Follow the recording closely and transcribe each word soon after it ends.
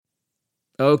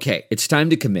Okay, it's time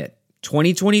to commit.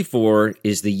 2024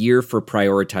 is the year for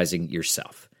prioritizing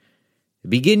yourself.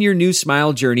 Begin your new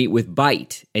smile journey with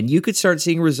Byte, and you could start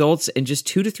seeing results in just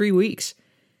 2 to 3 weeks.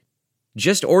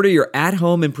 Just order your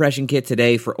at-home impression kit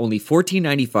today for only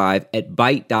 $14.95 at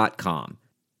Byte.com.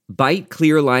 Byte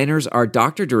clear liners are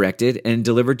doctor-directed and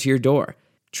delivered to your door.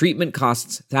 Treatment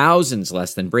costs thousands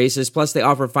less than braces, plus they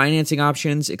offer financing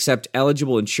options, accept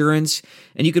eligible insurance,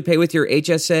 and you could pay with your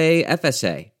HSA,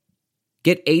 FSA.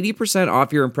 Get 80%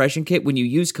 off your impression kit when you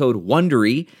use code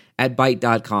WONDERY at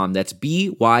Byte.com. That's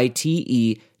BYTE.com.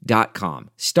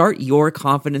 Start your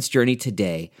confidence journey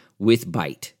today with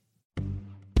Byte.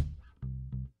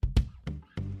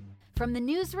 From the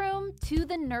newsroom to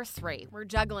the nursery, we're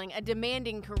juggling a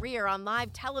demanding career on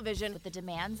live television with the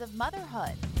demands of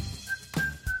motherhood.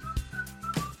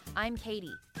 I'm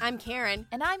Katie. I'm Karen.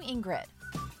 And I'm Ingrid.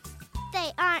 They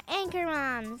are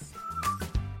AnchorMOMS.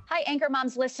 Hi,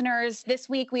 AnchorMOMS listeners. This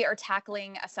week we are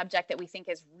tackling a subject that we think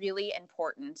is really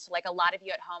important. Like a lot of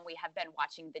you at home, we have been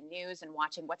watching the news and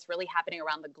watching what's really happening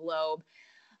around the globe.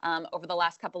 Over the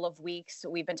last couple of weeks,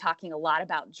 we've been talking a lot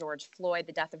about George Floyd,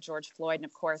 the death of George Floyd, and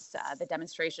of course, the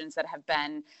demonstrations that have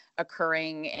been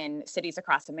occurring in cities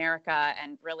across America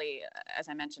and really, as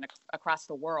I mentioned, across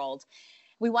the world.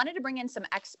 We wanted to bring in some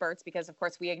experts because, of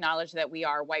course, we acknowledge that we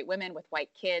are white women with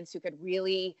white kids who could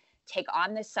really take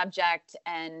on this subject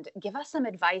and give us some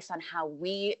advice on how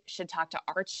we should talk to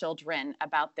our children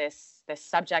about this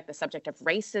subject, the subject of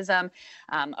racism,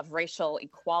 of racial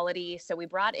equality. So we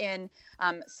brought in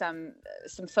some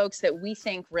folks that we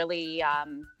think really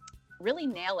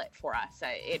nail it for us.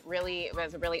 It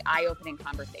was a really eye-opening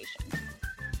conversation.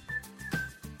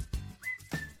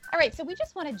 All right, so we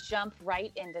just want to jump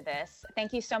right into this.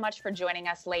 Thank you so much for joining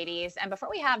us, ladies. And before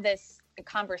we have this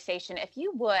conversation, if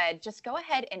you would just go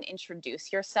ahead and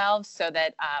introduce yourselves so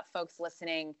that folks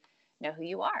listening know who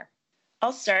you are.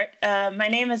 I'll start. My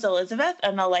name is Elizabeth.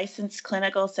 I'm a licensed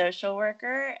clinical social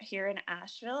worker here in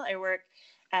Asheville. I work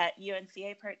at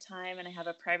UNCA part-time, and I have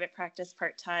a private practice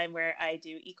part-time where I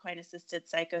do equine-assisted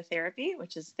psychotherapy,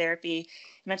 which is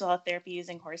mental health therapy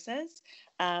using horses.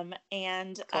 Cool.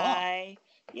 I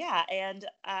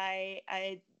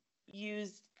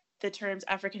use the terms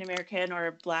African American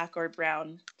or Black or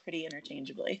Brown pretty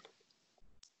interchangeably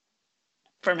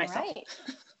for myself.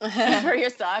 Right. For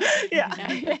yourself.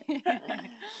 Yeah.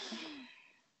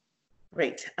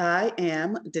 Great. I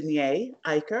am Danae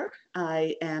Eicher.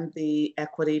 I am the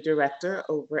Equity Director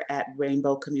over at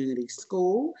Rainbow Community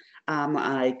School.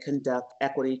 I conduct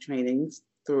equity trainings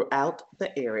throughout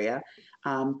the area.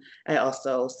 I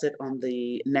also sit on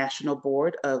the national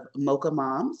board of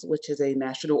AnchorMOMS, which is a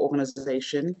national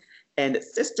organization and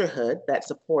sisterhood that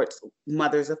supports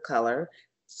mothers of color.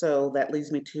 So that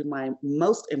leads me to my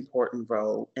most important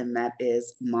role, and that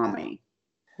is mommy.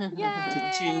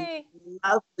 Yay! To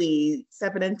lovely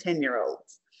 7 and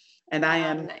 10-year-olds. And I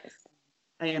am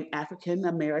African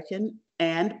American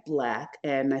and Black,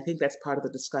 and I think that's part of the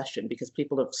discussion because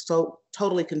people are so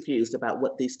totally confused about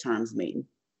what these terms mean.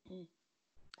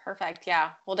 Perfect.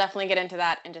 Yeah, we'll definitely get into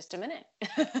that in just a minute.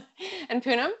 And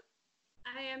Poonam?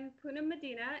 I am Poonam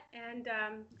Medina, and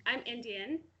I'm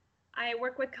Indian. I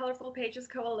work with Colorful Pages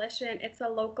Coalition. It's a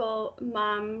local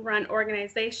mom-run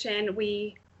organization.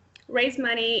 We raise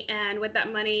money, and with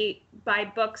that money, buy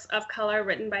books of color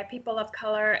written by people of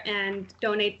color and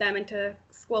donate them into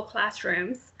school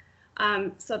classrooms.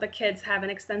 So the kids have an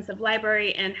extensive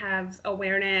library and have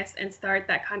awareness and start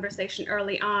that conversation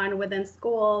early on within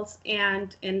schools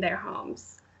and in their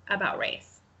homes about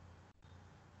race.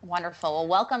 Wonderful. Well,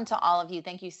 welcome to all of you.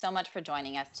 Thank you so much for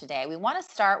joining us today. We want to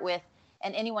start with,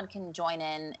 and anyone can join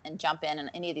in and jump in on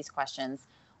any of these questions.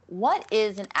 What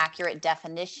is an accurate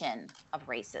definition of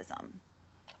racism?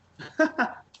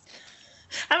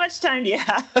 How much time do you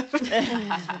have?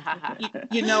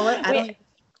 You know what? I don't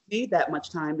need that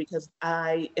much time because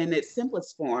in its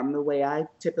simplest form, the way I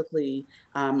typically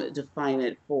define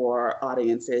it for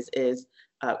audiences is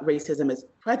racism is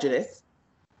prejudice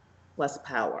plus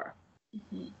power.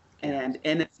 Mm-hmm. And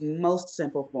in its most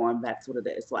simple form, that's what it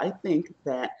is. So I think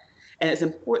that, and it's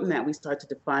important that we start to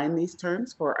define these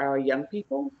terms for our young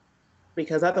people,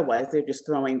 because otherwise they're just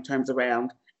throwing terms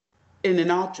around. And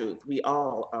in all truth, we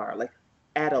all are, like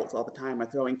adults all the time are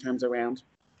throwing terms around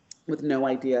with no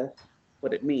idea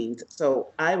what it means.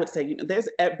 So I would say, there's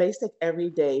a basic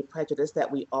everyday prejudice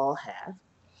that we all have.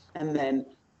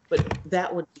 But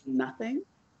that would be nothing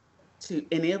to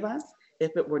any of us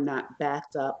if it were not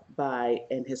backed up by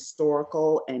an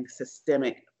historical and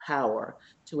systemic power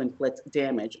to inflict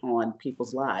damage on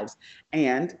people's lives.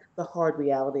 And the hard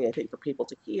reality, I think, for people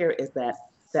to hear is that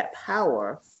that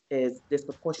power is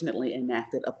disproportionately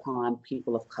enacted upon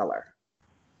people of color.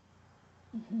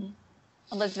 Mm-hmm.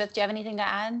 Elizabeth, do you have anything to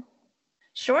add?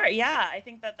 Sure. Yeah, I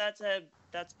think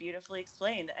that's beautifully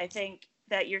explained. I think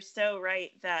that you're so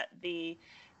right that the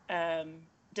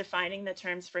defining the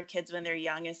terms for kids when they're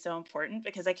young is so important,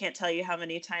 because I can't tell you how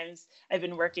many times I've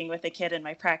been working with a kid in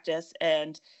my practice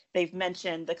and they've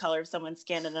mentioned the color of someone's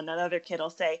skin, and then another kid will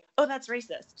say, "Oh, that's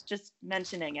racist," just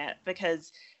mentioning it,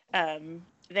 because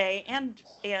they and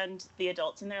the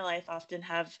adults in their life often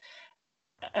have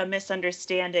a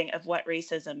misunderstanding of what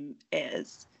racism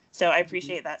is. So I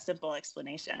appreciate that simple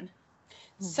explanation.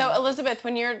 So Elizabeth,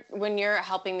 when you're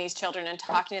helping these children and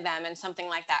talking to them and something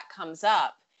like that comes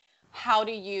up, how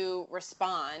do you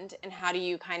respond, and how do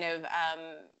you kind of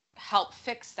help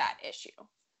fix that issue?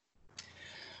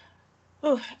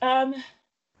 Ooh,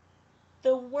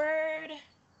 the word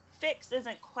fix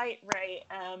isn't quite right.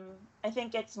 I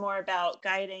think it's more about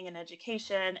guiding and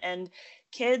education, and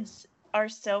kids are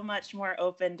so much more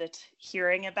open to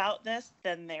hearing about this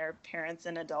than their parents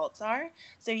and adults are.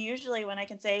 So usually when I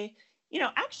can say,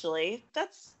 actually,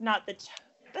 that's not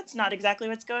exactly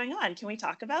what's going on. Can we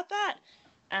talk about that?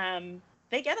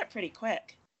 They get it pretty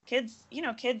quick. Kids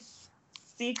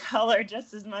see color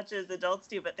just as much as adults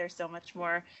do, but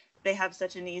they have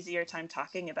such an easier time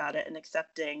talking about it and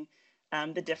accepting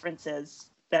the differences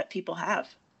that people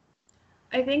have.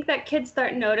 I think that kids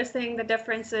start noticing the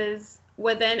differences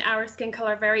within our skin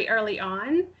color very early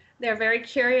on. They're very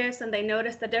curious and they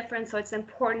notice the difference, so it's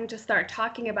important to start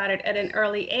talking about it at an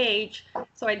early age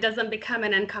so it doesn't become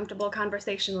an uncomfortable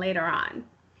conversation later on.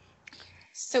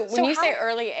 So when you say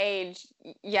early age,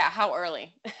 how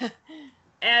early?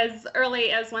 As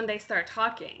early as when they start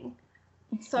talking.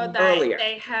 So that Earlier.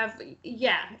 they have,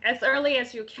 as early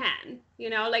as you can,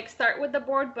 like start with the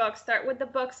board books, start with the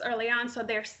books early on, so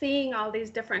they're seeing all these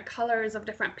different colors of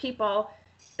different people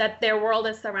that their world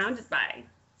is surrounded by.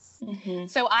 Mm-hmm.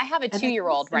 So I have a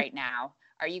 2-year-old right now.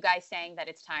 Are you guys saying that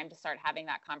it's time to start having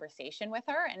that conversation with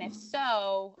her? And if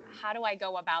so, how do I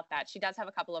go about that? She does have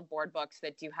a couple of board books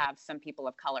that do have some people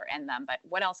of color in them, but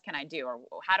what else can I do, or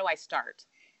how do I start?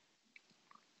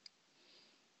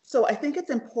 So I think it's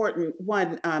important,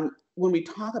 one, when we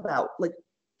talk about,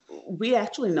 we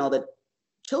actually know that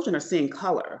children are seeing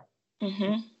color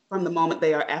from the moment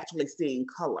they are actually seeing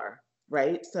color,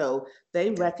 right? So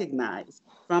they recognize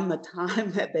from the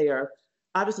time that they are,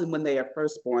 obviously when they are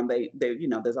first born, they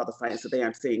there's all the science that they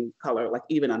aren't seeing color, like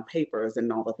even on papers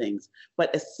and all the things.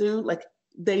 But as soon,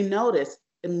 they notice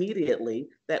immediately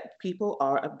that people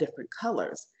are of different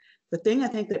colors. The thing I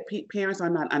think that parents are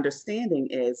not understanding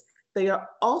is they are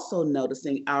also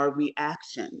noticing our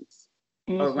reactions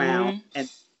around and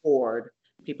toward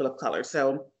people of color.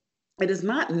 So it is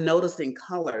not noticing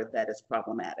color that is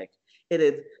problematic. It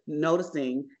is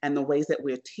noticing and the ways that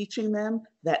we're teaching them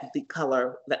that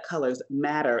colors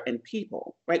matter in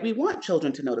people, right? We want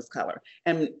children to notice color.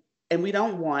 And we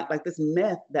don't want, this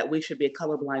myth that we should be a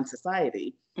colorblind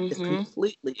society is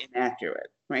completely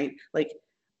inaccurate, right?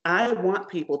 I want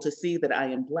people to see that I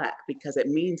am Black because it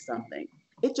means something.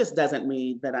 It just doesn't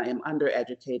mean that I am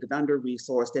undereducated,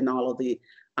 under-resourced, and all of the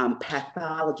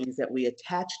pathologies that we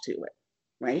attach to it,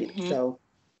 right? So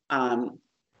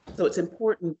it's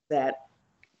important that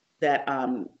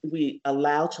we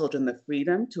allow children the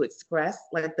freedom to express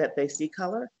that they see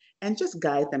color and just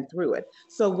guide them through it.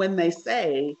 So when they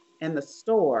say in the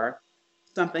store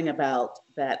something about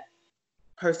that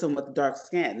person with dark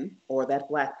skin or that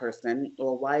Black person,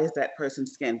 or why is that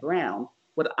person's skin brown,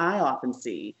 what I often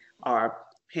see are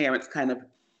parents kind of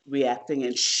reacting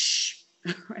in shh,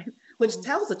 right? Which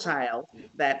tells a child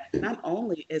that not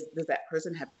only does that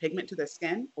person have pigment to their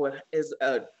skin or is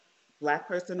a Black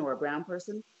person or a brown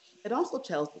person, it also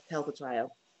tells a child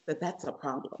that that's a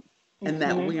problem and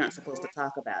that we aren't supposed to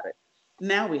talk about it.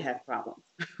 Now we have problems,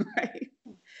 right?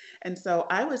 And so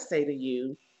I would say to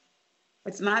you,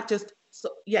 it's not just,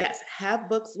 yes, have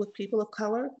books with people of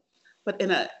color, but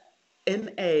in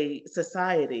a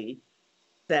society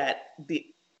that the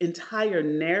entire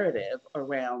narrative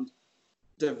around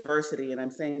diversity, and I'm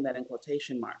saying that in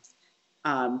quotation marks,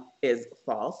 is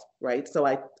false, right? So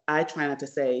I try not to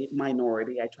say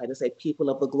minority. I try to say people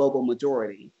of the global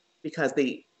majority, because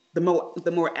the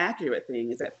more accurate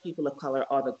thing is that people of color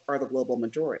are the global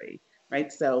majority,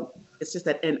 right? So it's just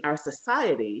that in our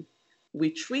society,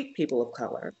 we treat people of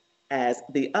color as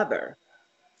the other.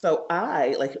 So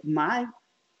my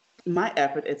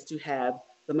effort is to have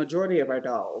the majority of our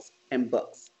dolls and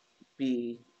books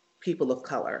be people of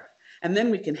color. And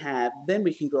then we can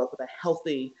grow up with a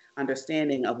healthy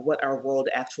understanding of what our world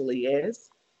actually is,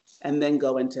 and then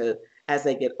go into, as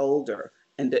they get older,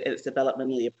 and it's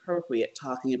developmentally appropriate,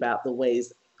 talking about the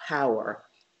ways power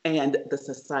and the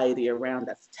society around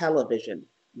us, television,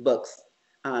 books,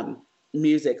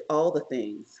 music, all the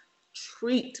things,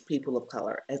 treat people of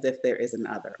color as if there is an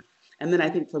other. And then I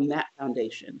think from that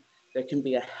foundation, there can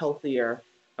be a healthier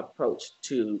approach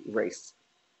to race.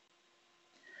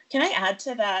 Can I add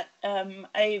to that? I'm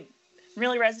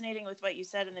really resonating with what you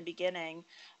said in the beginning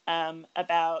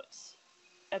about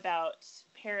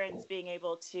parents being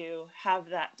able to have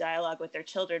that dialogue with their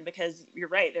children, because you're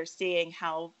right, they're seeing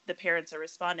how the parents are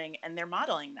responding and they're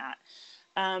modeling that.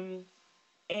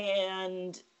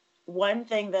 And one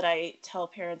thing that I tell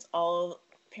parents all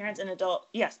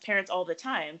the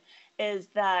time, is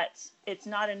that it's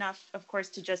not enough, of course,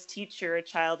 to just teach your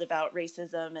child about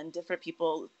racism and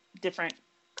different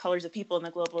colors of people in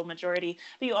the global majority,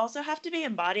 but you also have to be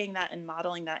embodying that and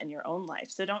modeling that in your own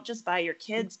life. So don't just buy your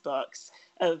kids books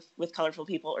with colorful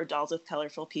people or dolls with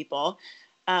colorful people.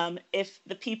 If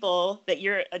the people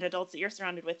adults that you're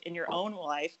surrounded with in your own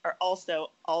life are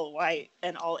also all white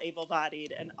and all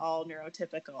able-bodied and all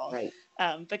neurotypical, right.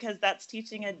 Because that's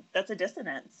a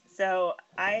dissonance. So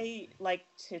I like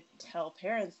to tell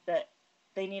parents that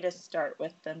they need to start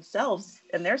with themselves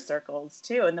and their circles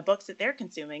too, and the books that they're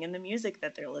consuming and the music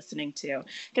that they're listening to,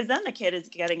 because then the kid is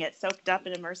getting it soaked up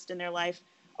and immersed in their life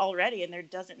already, and there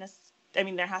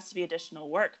has to be additional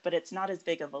work, but it's not as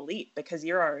big of a leap because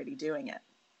you're already doing it.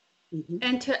 Mm-hmm.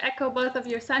 And to echo both of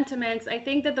your sentiments, I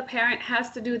think that the parent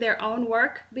has to do their own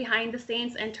work behind the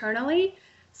scenes internally,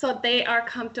 so they are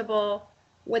comfortable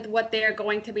with what they're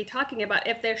going to be talking about.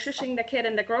 If they're shushing the kid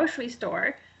in the grocery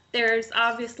store, there's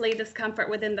obviously discomfort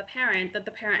within the parent that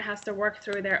the parent has to work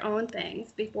through their own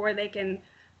things before they can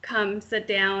come sit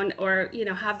down or,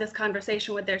 have this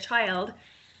conversation with their child.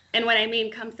 And when I mean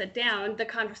come sit down, the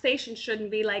conversation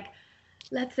shouldn't be like,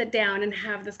 let's sit down and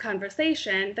have this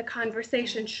conversation. The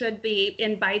conversation should be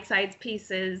in bite-sized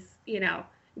pieces,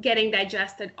 getting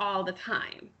digested all the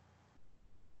time.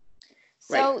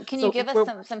 So can you give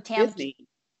us some Disney,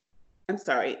 I'm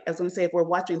sorry, I was going to say, if we're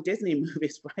watching Disney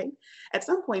movies, right? At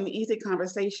some point, the easy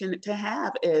conversation to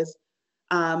have is,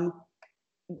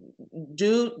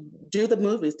 do the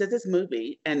movies, does this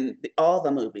movie and all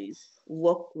the movies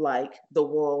look like the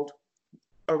world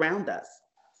around us,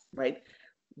 right?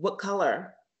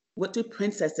 What do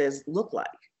princesses look like?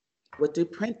 What do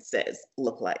princes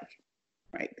look like,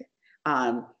 right?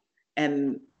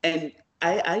 And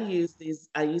I use these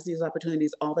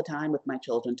opportunities all the time with my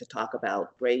children to talk about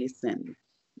race and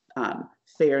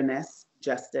fairness,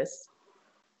 justice,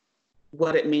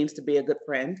 what it means to be a good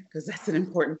friend, because that's an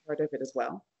important part of it as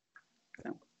well.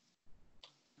 So.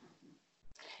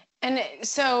 And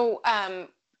so,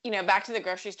 back to the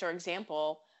grocery store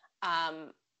example,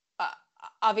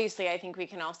 obviously, I think we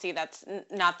can all see that's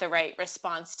not the right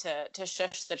response to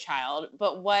shush the child.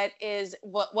 But what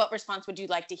response would you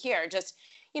like to hear? Just,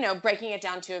 breaking it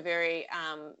down to a very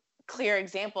clear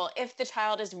example. If the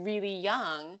child is really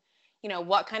young,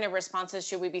 what kind of responses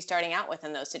should we be starting out with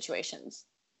in those situations?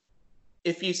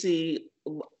 If you see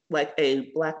like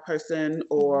a Black person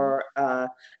or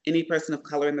any person of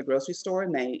color in the grocery store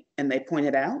and they point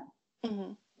it out,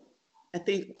 mm-hmm. I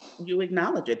think you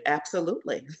acknowledge it.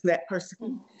 Absolutely, that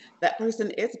person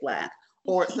is Black.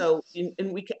 Or so,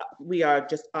 and we are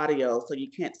just audio, so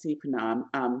you can't see Panam.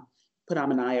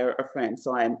 Panam and I are friends,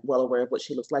 so I'm well aware of what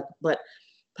she looks like. But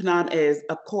Panam is,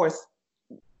 of course,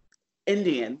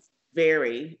 Indians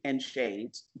vary in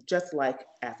shades, just like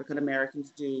African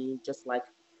Americans do, just like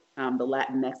the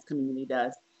Latinx community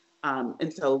does.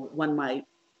 And so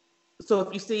so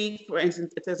if you see, for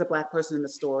instance, if there's a Black person in the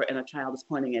store and a child is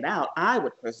pointing it out, I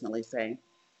would personally say,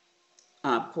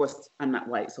 of course, I'm not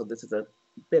white, so this is a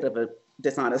bit of a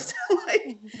dishonest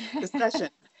discussion.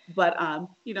 But,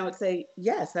 say,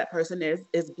 yes, that person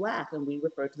is Black, and we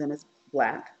refer to them as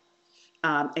Black.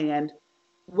 And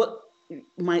what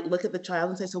might look at the child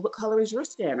and say, so what color is your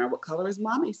skin, or what color is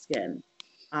mommy's skin?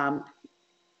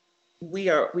 We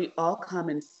all come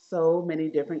in so many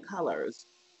different colors,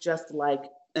 just like,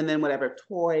 and then whatever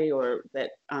toy or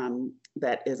that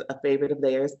is a favorite of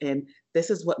theirs. And this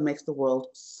is what makes the world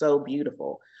so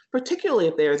beautiful, particularly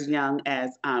if they're as young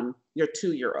as your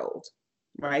 2-year-old,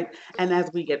 right? And as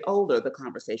we get older, the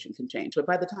conversation can change. But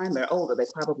by the time they're older, they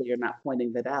probably are not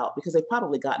pointing that out because they've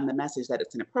probably gotten the message that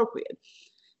it's inappropriate.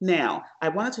 Now, I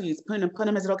wanted to use Punam.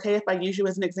 Punam, is it okay if I use you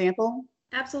as an example?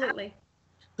 Absolutely.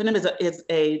 Punam is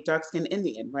a dark-skinned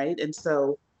Indian, right? And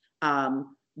so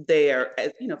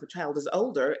if the child is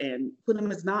older and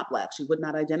Punam is not Black, she would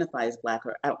not identify as Black,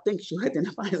 or I don't think she would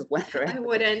identify as Black. Or I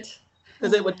wouldn't.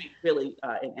 Because it would be really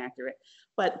inaccurate.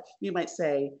 But you might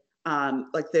say,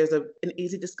 like there's an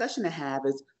easy discussion to have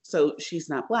is, so she's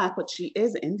not Black, but she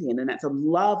is Indian, and that's a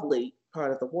lovely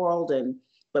part of the world.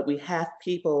 But we have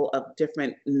people of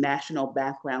different national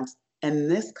backgrounds in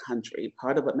this country.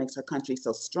 Part of what makes our country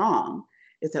so strong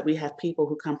is that we have people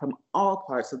who come from all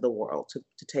parts of the world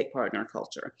to take part in our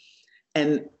culture.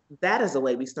 And that is the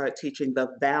way we start teaching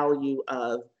the value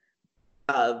of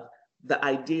the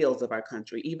ideals of our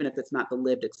country, even if it's not the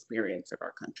lived experience of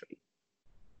our country.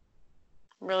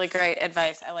 Really great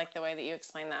advice. I like the way that you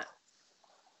explain that.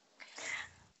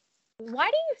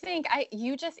 Why do you think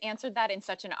you just answered that in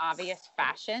such an obvious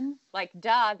fashion? Like,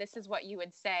 duh, this is what you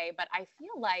would say. But I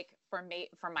feel like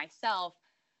for myself,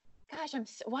 gosh,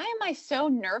 why am I so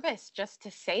nervous just to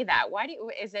say that?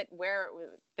 Is it where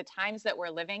the times that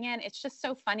we're living in? It's just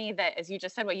so funny that, as you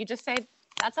just said, what you just said,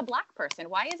 that's a Black person.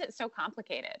 Why is it so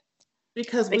complicated?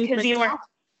 Because you weren't.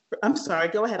 I'm sorry.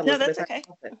 Go ahead, Elizabeth. No,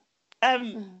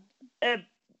 that's okay.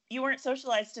 You weren't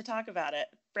socialized to talk about it.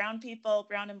 Brown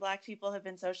and Black people have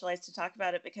been socialized to talk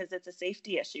about it because it's a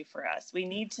safety issue for us. We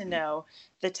need to know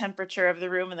the temperature of the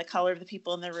room and the color of the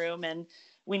people in the room, and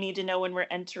we need to know when we're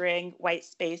entering white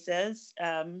spaces,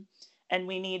 and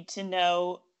we need to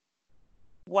know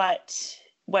what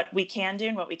we can do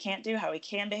and what we can't do, how we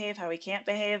can behave, how we can't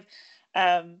behave.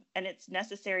 And it's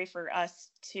necessary for us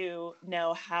to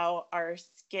know how our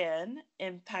skin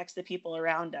impacts the people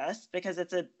around us, because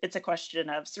it's a question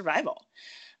of survival.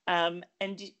 And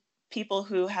people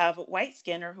who have white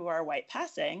skin or who are white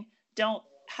passing don't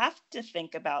have to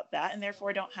think about that, and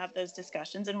therefore don't have those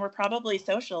discussions. And we're probably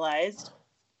socialized,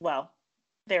 well,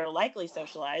 they're likely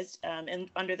socialized and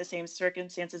under the same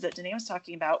circumstances that Danae was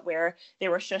talking about, where they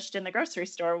were shushed in the grocery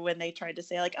store when they tried to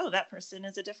say, like, oh, that person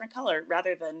is a different color,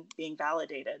 rather than being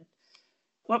validated.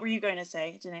 What were you going to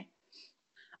say, Danae?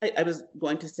 I was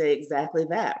going to say exactly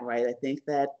that, right? I think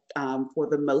that for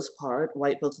the most part,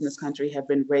 white folks in this country have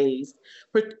been raised,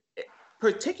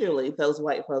 particularly those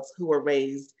white folks who were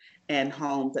raised in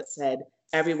homes that said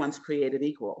everyone's created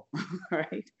equal,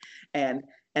 right? And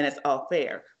it's all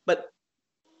fair. But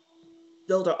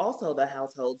those are also the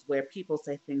households where people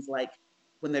say things like,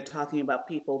 when they're talking about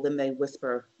people, then they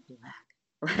whisper Black,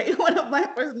 right? When a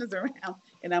Black person is around,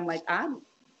 and I'm like, I'm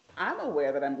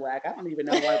aware that I'm Black. I don't even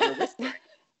know why we're whispering.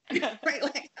 Right?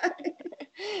 Like,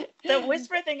 the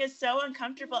whisper thing is so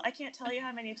uncomfortable. I can't tell you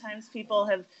how many times people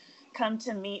have come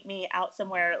to meet me out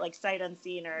somewhere, like sight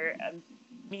unseen, or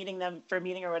meeting them for a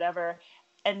meeting or whatever,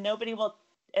 and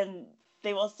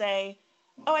they will say,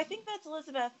 oh, I think that's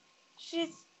Elizabeth.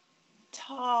 She's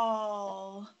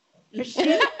tall. Or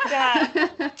she's got big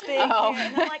hair. And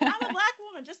I'm like, I'm a Black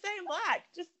woman. Just say I'm Black.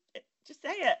 Just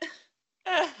say it.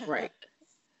 Right.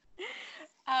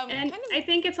 And I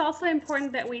think it's also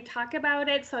important that we talk about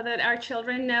it so that our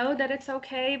children know that it's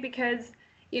okay, because,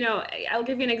 I'll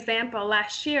give you an example.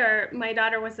 Last year, my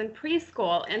daughter was in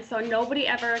preschool, and so nobody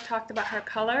ever talked about her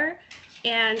color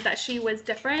and that she was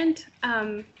different.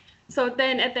 So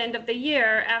then at the end of the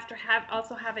year, after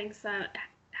having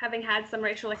had some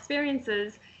racial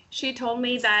experiences, she told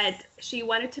me that she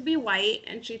wanted to be white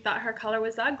and she thought her color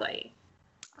was ugly.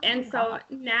 And so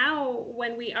now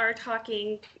when we are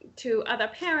talking to other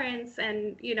parents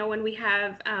and, when we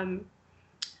have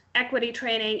equity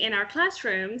training in our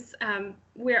classrooms,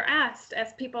 we're asked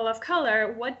as people of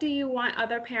color, what do you want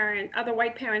other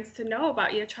white parents to know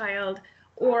about your child?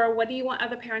 Or what do you want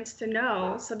other parents to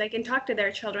know so they can talk to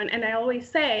their children? And I always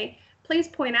say, please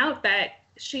point out that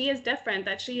she is different,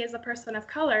 that she is a person of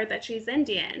color, that she's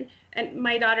Indian. And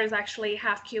my daughter's actually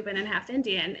half Cuban and half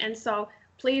Indian. And so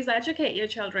please educate your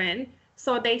children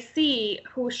so they see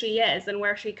who she is and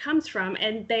where she comes from,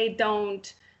 and they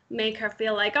don't make her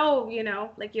feel like, oh,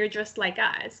 like you're just like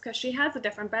us, because she has a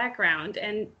different background,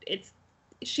 and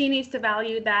she needs to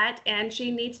value that, and she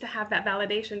needs to have that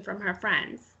validation from her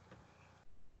friends.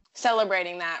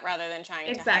 Celebrating that rather than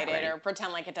trying to hide it or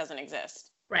pretend like it doesn't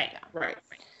exist. Right. Yeah. Right.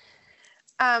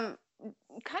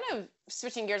 Kind of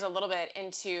switching gears a little bit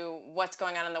into what's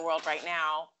going on in the world right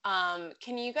now.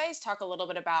 Can you guys talk a little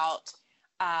bit about,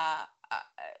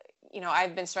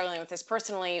 I've been struggling with this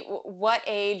personally. What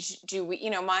age do we,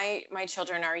 my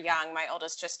children are young. My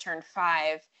oldest just turned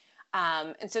 5.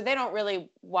 And so they don't really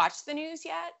watch the news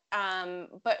yet.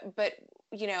 But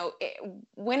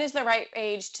when is the right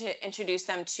age to introduce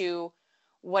them to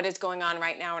what is going on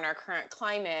right now in our current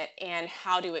climate, and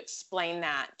how to explain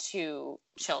that to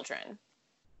children?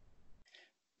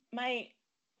 I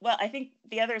think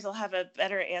the others will have a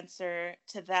better answer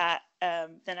to that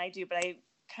than I do, but I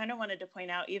kind of wanted to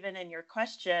point out, even in your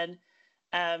question,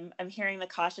 I'm hearing the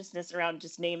cautiousness around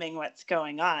just naming what's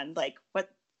going on. Like,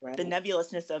 the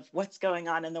nebulousness of what's going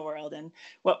on in the world and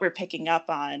what we're picking up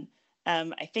on.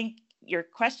 I think your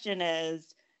question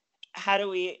is, how do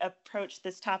we approach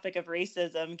this topic of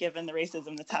racism given the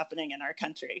racism that's happening in our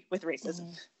country with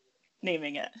racism,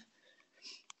 naming it?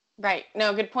 Right.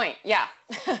 No, good point. Yeah.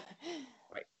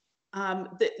 Right.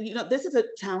 This is a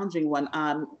challenging one.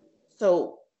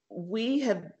 So we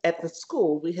have, at the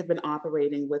school, we have been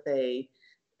operating with a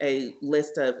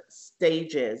list of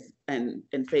stages and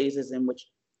phases in which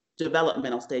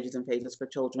developmental stages and phases for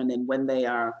children, and when they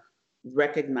are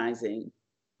recognizing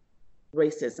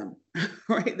racism,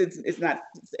 right? It's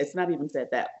not even said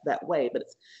that way, but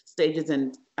it's stages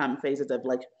and phases of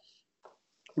like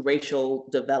racial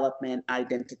development,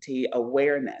 identity,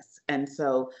 awareness. And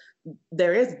so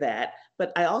there is that.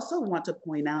 But I also want to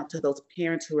point out to those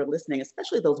parents who are listening,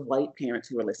 especially those white parents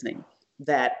who are listening,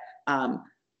 that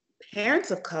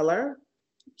parents of color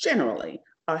generally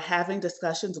are having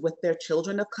discussions with their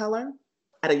children of color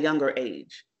at a younger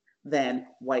age than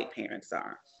white parents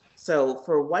are. So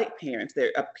for white parents,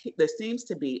 there seems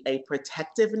to be a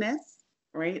protectiveness,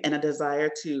 right, and a desire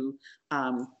to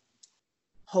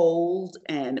hold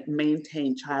and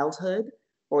maintain childhood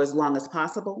for as long as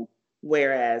possible,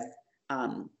 whereas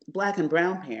Black and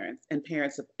brown parents and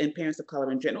parents of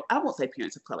color in general, I won't say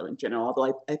parents of color in general,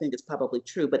 although I think it's probably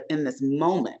true, but in this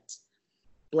moment,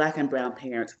 Black and brown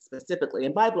parents specifically,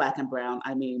 and by Black and brown,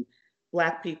 I mean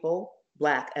Black people,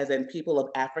 Black as in people of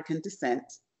African descent,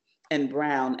 and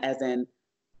brown as in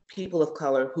people of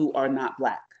color who are not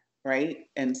Black, right?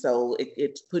 And so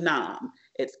it's Punam,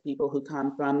 it's people who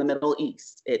come from the Middle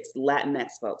East, it's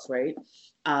Latinx folks, right?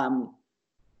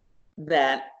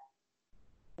 That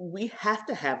we have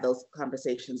to have those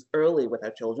conversations early with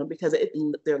our children because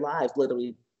their lives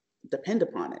literally depend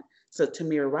upon it. So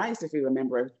Tamir Rice, if you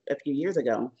remember a few years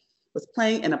ago, was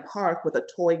playing in a park with a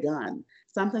toy gun,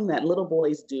 something that little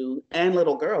boys do and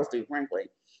little girls do, frankly,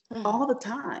 all the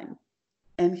time.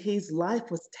 And his life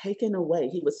was taken away.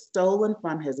 He was stolen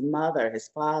from his mother, his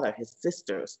father, his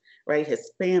sisters, right,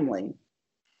 his family,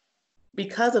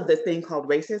 because of this thing called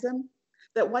racism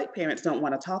that white parents don't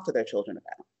want to talk to their children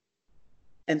about.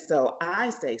 And so I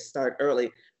say start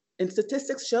early. And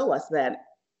statistics show us that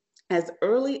as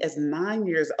early as 9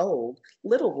 years old,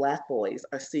 little Black boys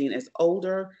are seen as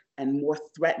older and more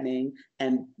threatening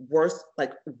and worse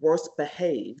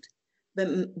behaved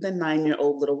than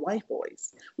 9-year-old little white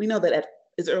boys. We know that at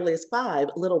as early as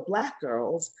 5, little Black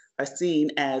girls are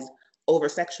seen as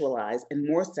over-sexualized and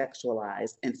more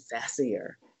sexualized and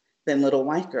sassier than little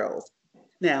white girls.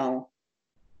 Now,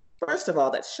 first of all,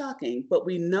 that's shocking, but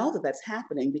we know that that's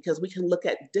happening because we can look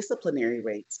at disciplinary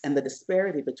rates and the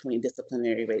disparity between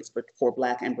disciplinary rates for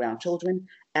Black and brown children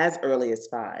as early as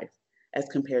 5, as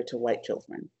compared to white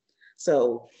children.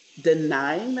 So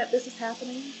denying that this is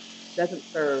happening doesn't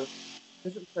serve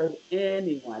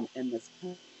anyone in this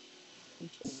country.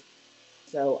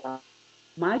 So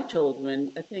my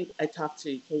children, I think I talked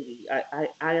to Katie, I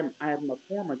am a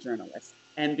former journalist.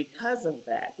 And because of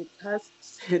that, because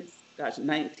since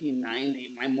 1990,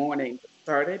 my mornings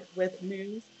started with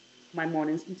news, my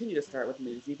mornings continue to start with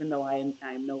news, even though I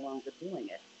am no longer doing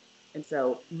it. And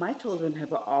so my children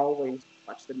have always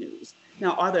watched the news.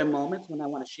 Now, are there moments when I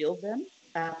want to shield them?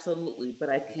 Absolutely, but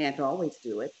I can't always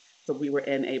do it. So we were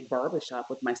in a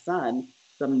barbershop with my son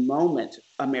the moment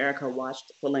America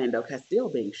watched Philando Castile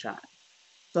being shot.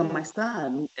 So my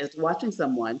son is watching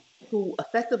someone who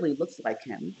effectively looks like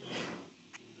him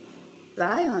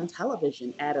die on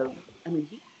television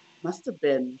he must have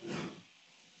been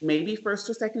maybe first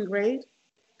or second grade,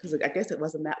 because I guess it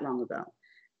wasn't that long ago.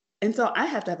 And so I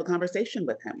have to have a conversation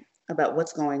with him about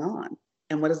what's going on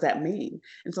and what does that mean.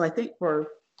 And so I think for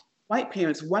white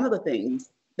parents, one of the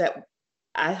things that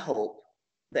I hope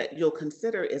that you'll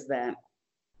consider is that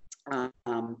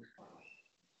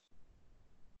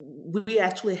we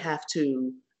actually have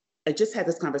to, I just had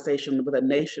this conversation with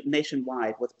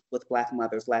nationwide with Black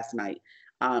mothers last night.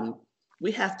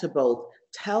 We have to both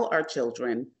tell our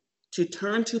children to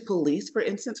turn to police, for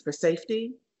instance, for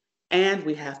safety, and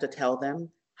we have to tell them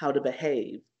how to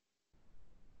behave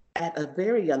at a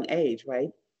very young age,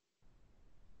 right?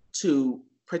 To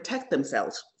protect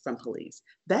themselves from police.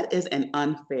 That is an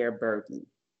unfair burden.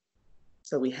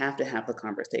 So we have to have the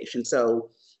conversation. So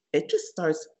it just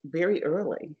starts very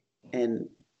early in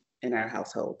our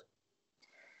household.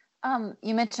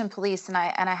 You mentioned police, and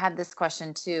I had this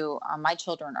question too. My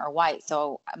children are white,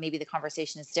 so maybe the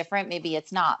conversation is different, maybe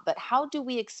it's not. But how do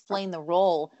we explain the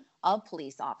role of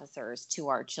police officers to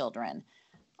our children?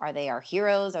 Are they our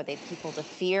heroes? Are they people to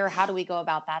fear? How do we go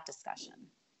about that discussion?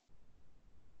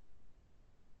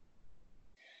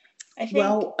 I think.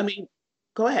 Well, I mean,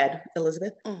 Go ahead,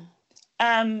 Elizabeth.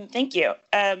 Thank you.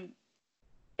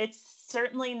 It's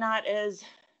certainly not as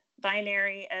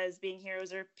binary as being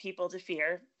heroes or people to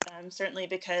fear, certainly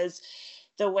because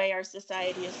the way our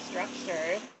society is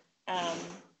structured,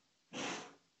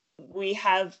 we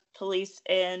have police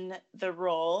in the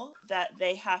role that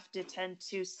they have to tend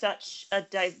to such a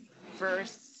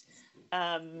diverse,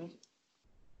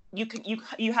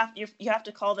 you have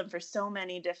to call them for so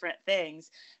many different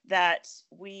things that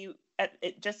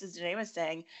just as Danae was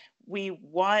saying, we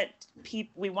want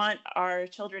our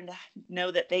children to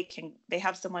know that they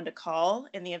have someone to call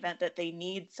in the event that they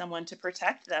need someone to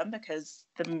protect them, because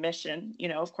the mission,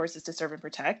 of course, is to serve and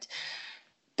protect.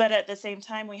 But at the same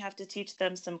time, we have to teach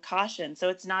them some caution. So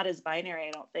it's not as binary,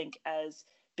 I don't think, as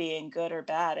being good or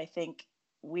bad. I think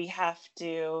we have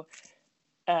to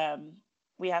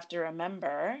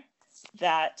remember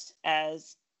that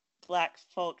as Black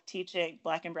folk teaching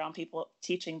Black and brown people,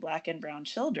 teaching Black and brown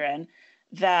children,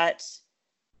 that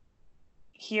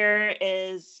here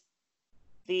is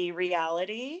the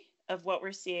reality of what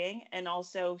we're seeing, and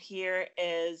also here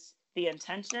is the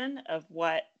intention of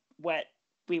what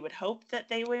we would hope that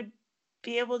they would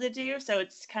be able to do. So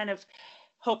it's kind of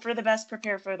hope for the best,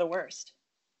 prepare for the worst.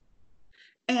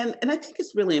 And I think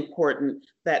it's really important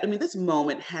that, this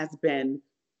moment has been,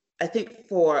 I think,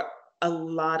 for a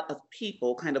lot of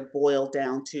people, kind of boiled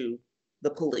down to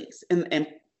the police and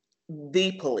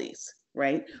the police,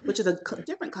 right? Which is a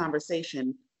different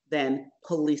conversation than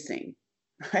policing,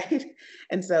 right?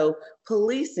 And so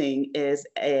policing is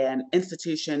an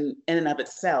institution in and of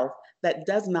itself that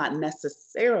does not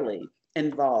necessarily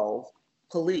involve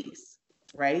police,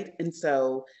 right? And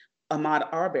so Ahmaud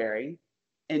Arbery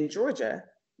in Georgia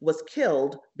was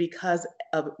killed because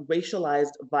of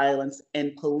racialized violence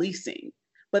in policing,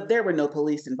 but there were no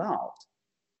police involved.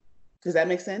 Does that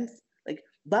make sense?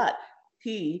 But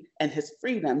he and his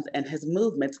freedoms and his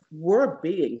movements were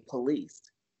being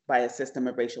policed by a system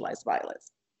of racialized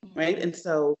violence, right? And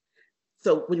so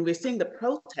when we're seeing the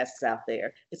protests out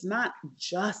there, it's not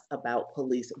just about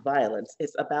police violence,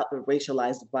 it's about the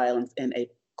racialized violence in a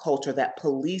culture that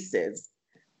polices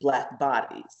Black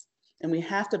bodies. And we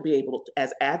have to be able to,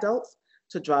 as adults,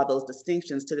 to draw those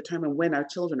distinctions, to determine when our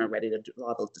children are ready to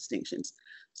draw those distinctions.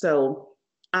 So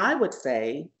I would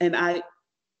say, and I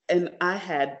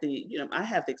have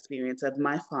the experience of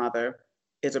my father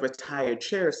is a retired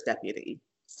sheriff's deputy.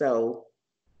 So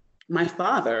my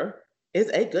father is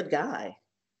a good guy,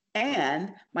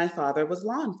 and my father was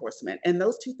law enforcement. And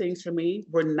those two things for me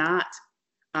were not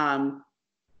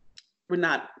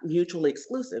mutually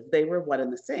exclusive. They were one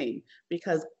and the same,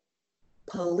 because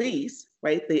police,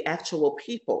 right, the actual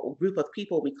group of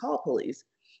people we call police,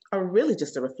 are really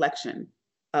just a reflection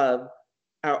of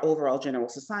our overall general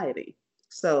society.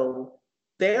 So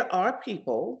there are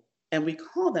people, and we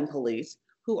call them police,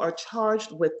 who are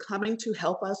charged with coming to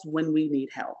help us when we need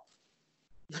help,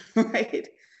 right?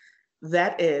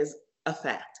 That is a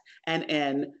fact. And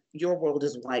in your world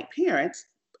as white parents,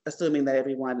 assuming that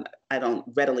I don't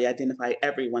readily identify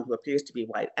everyone who appears to be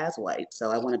white as white,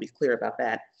 so I want to be clear about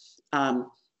that.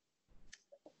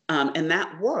 In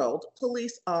that world,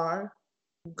 police are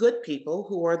good people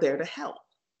who are there to help,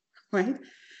 right?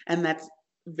 And that's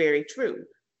very true.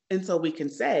 And so we can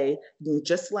say,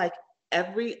 just like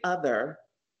every other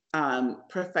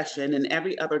profession and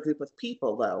every other group of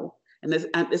people, though, and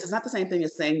this is not the same thing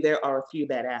as saying there are a few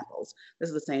bad apples. This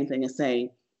is the same thing as saying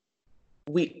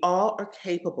we all are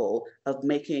capable of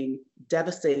making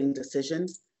devastating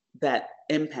decisions that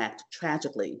impact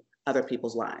tragically other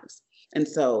people's lives. And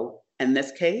so in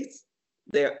this case,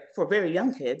 for very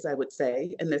young kids, I would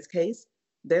say, in this case,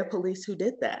 they're police who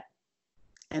did that.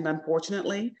 And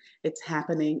unfortunately, it's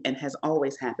happening and has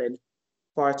always happened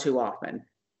far too often.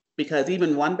 Because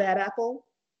even one bad apple,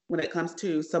 when it comes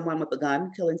to someone with a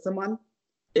gun killing someone,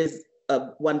 is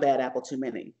one bad apple too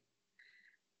many.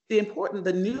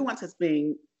 The nuance that's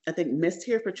being, I think, missed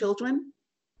here for children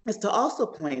is to also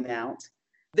point out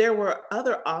there were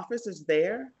other officers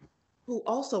there who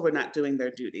also were not doing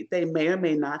their duty. They may or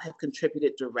may not have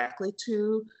contributed directly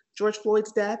to George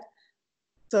Floyd's death.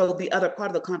 So the other part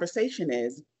of the conversation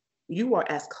is you are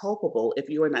as culpable if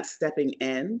you are not stepping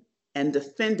in and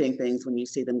defending things when you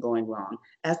see them going wrong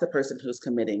as the person who's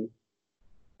committing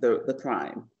the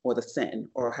crime or the sin,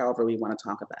 or however we want to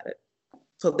talk about it.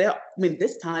 So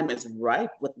this time is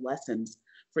ripe with lessons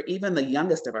for even the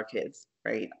youngest of our kids,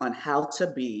 right, on how to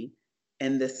be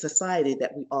in this society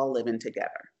that we all live in together.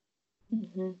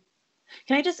 Mm-hmm.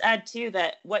 Can I just add too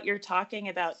that what you're talking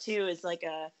about too is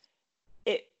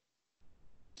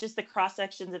just the cross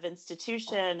sections of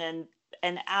institution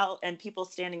and people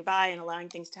standing by and allowing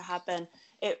things to happen.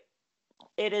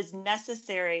 it is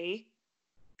necessary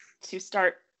to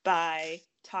start by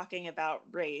talking about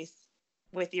race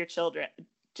with your children.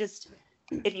 Just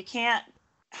if you can't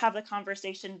have the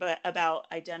conversation about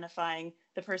identifying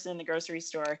the person in the grocery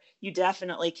store, you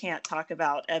definitely can't talk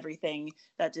about everything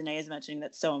that Danae is mentioning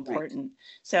that's so important. Right.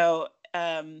 So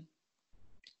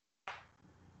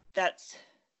that's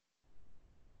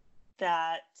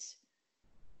that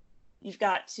you've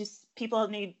got to,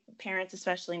 parents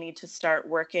especially need to start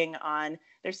working on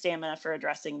their stamina for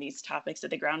addressing these topics at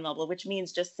the ground level, which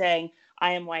means just saying,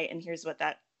 I am white and here's what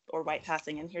that, or white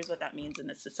passing, and here's what that means in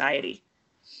this society.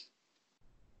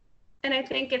 And I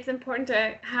think it's important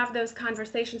to have those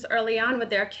conversations early on with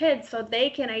their kids so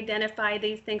they can identify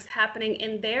these things happening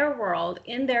in their world,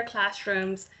 in their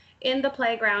classrooms, in the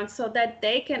playground, so that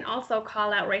they can also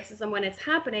call out racism when it's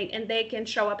happening, and they can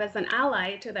show up as an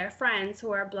ally to their friends who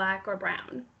are Black or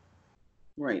brown.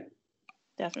 Right.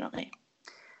 Definitely.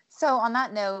 So on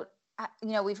that note,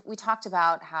 we talked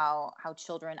about how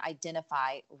children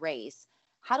identify race.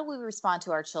 How do we respond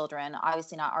to our children?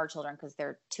 Obviously not our children because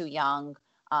they're too young,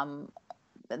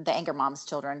 the Anchor Moms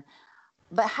children.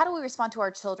 But how do we respond to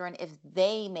our children if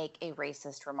they make a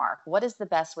racist remark? What is the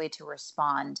best way to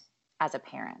respond as a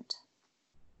parent?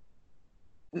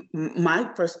 My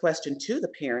first question to the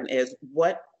parent is,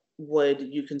 what would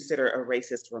you consider a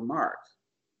racist remark?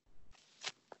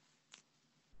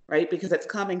 Right? Because it's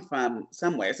coming from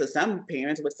somewhere. So some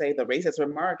parents would say the racist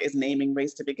remark is naming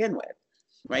race to begin with,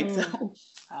 right?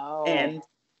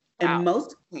 And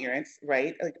most parents,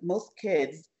 right, like most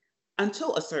kids,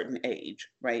 until a certain age,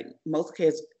 right, most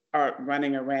kids are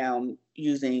running around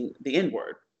using the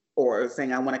N-word or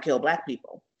saying, I want to kill Black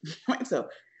people, right? So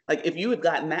like if you had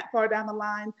gotten that far down the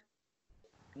line,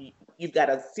 you've got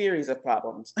a series of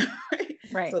problems, right?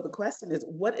 Right. So the question is,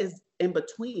 what is in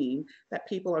between that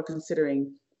people are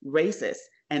considering racist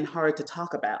and hard to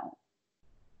talk about?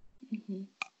 Mm-hmm.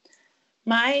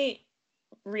 My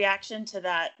reaction to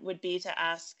that would be to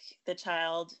ask the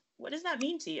child, what does that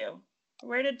mean to you?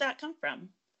 Where did that come from?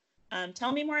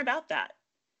 Tell me more about that.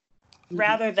 Mm-hmm.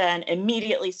 Rather than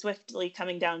immediately, swiftly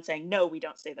coming down saying, no, we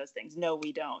don't say those things. No,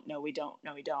 we don't. No, we don't.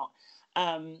 No, we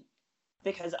don't.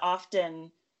 Because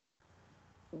often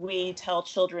we tell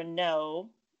children no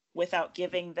without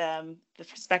giving them the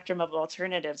spectrum of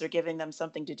alternatives or giving them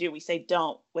something to do. We say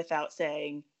don't without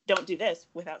saying, don't do this,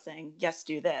 without saying, yes,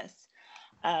 do this.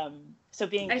 So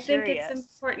being curious. I think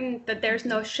it's important that there's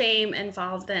no shame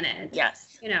involved in it.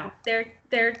 Yes. You know,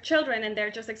 they're children and they're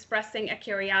just expressing a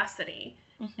curiosity.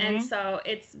 Mm-hmm. And so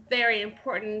it's very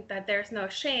important that there's no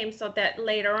shame so that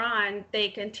later on they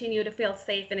continue to feel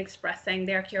safe in expressing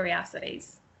their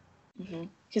curiosities.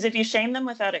 Because if you shame them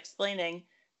without explaining,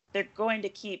 they're going to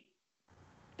keep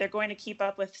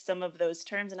up with some of those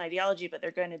terms and ideology, but they're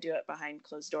going to do it behind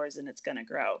closed doors and it's going to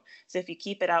grow. So if you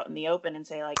keep it out in the open and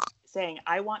saying,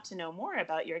 I want to know more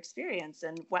about your experience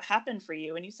and what happened for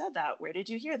you when you said that, where did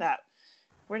you hear that?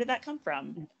 Where did that come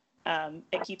from?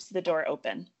 It keeps the door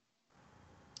open.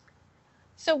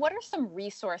 So what are some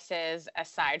resources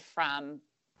aside from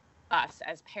us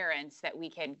as parents that we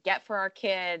can get for our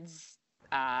kids,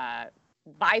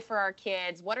 buy for our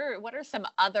kids? What are some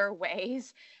other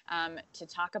ways to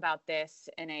talk about this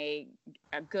in a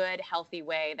good, healthy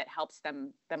way that helps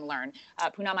them learn?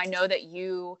 Poonam, I know that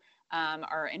you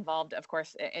are involved, of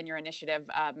course, in your initiative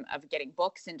of getting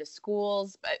books into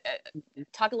schools, but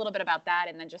talk a little bit about that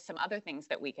and then just some other things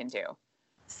that we can do.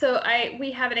 So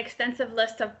we have an extensive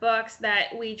list of books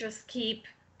that we just keep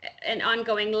an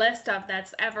ongoing list of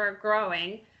that's ever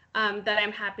growing. That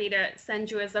I'm happy to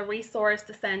send you as a resource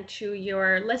to send to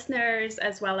your listeners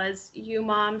as well as you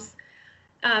moms.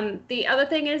 The other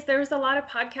thing is there's a lot of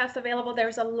podcasts available.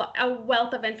 There's a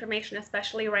wealth of information,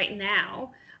 especially right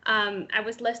now. I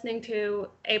was listening to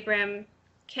Abram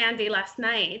Candy last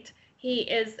night. He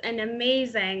is an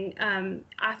amazing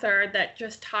author that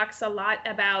just talks a lot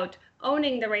about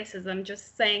owning the racism,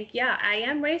 just saying, yeah, I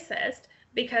am racist,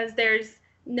 because there's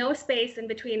no space in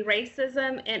between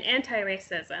racism and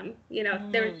anti-racism. You know,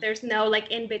 there's no like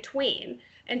in between,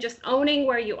 and just owning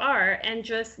where you are and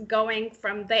just going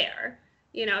from there.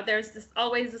 You know, there's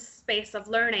always a space of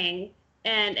learning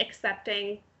and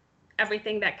accepting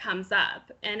everything that comes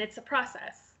up, and it's a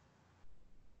process.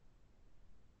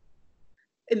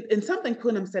 And something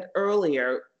Poonam said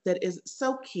earlier that is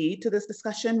so key to this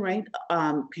discussion, right?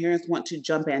 Parents want to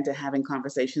jump into having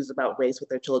conversations about race with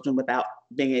their children without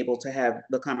being able to have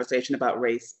the conversation about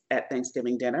race at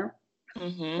Thanksgiving dinner,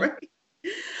 right?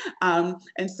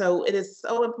 And so it is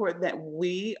so important that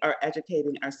we are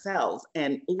educating ourselves.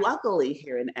 And luckily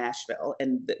here in Asheville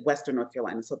and Western North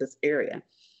Carolina, so this area,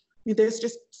 There's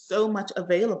just so much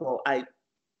available.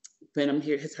 Venom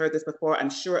here has heard this before. I'm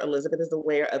sure Elizabeth is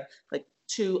aware of like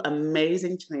two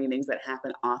amazing trainings that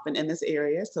happen often in this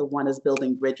area. So one is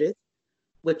building bridges,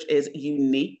 which is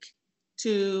unique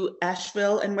to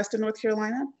Asheville and Western North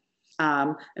Carolina.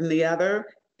 And the other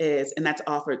is, and that's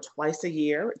offered twice a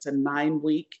year. It's a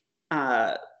 9-week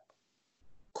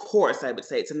course, I would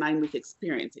say. It's a 9-week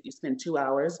experience that you spend 2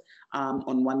 hours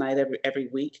on one night every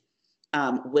week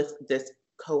with this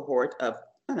cohort of,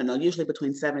 I don't know, usually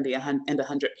between 70 and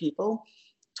 100 people,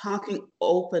 talking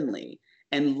openly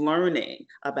and learning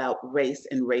about race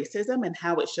and racism and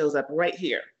how it shows up right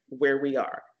here where we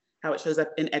are, how it shows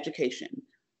up in education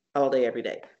all day, every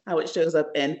day, how it shows up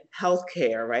in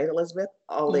healthcare, right, Elizabeth?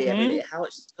 All day, every day, how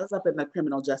it shows up in the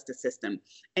criminal justice system.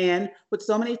 And what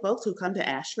so many folks who come to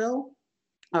Asheville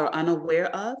are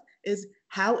unaware of is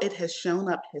how it has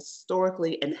shown up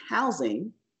historically in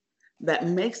housing that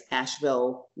makes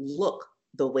Asheville look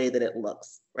the way that it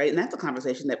looks, right? And that's a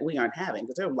conversation that we aren't having,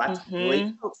 because there are lots of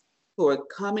great folks who are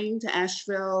coming to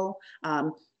Asheville,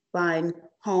 buying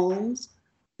homes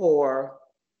for,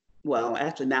 well,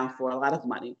 actually now for a lot of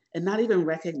money, and not even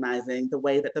recognizing the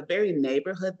way that the very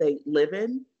neighborhood they live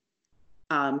in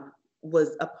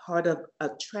was a part of a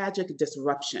tragic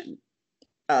disruption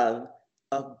of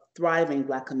a thriving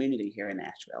Black community here in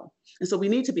Asheville. And so we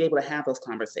need to be able to have those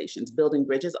conversations. Building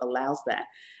Bridges allows that.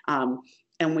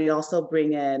 And we also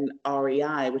bring in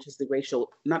REI, which is the racial,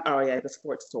 not REI, the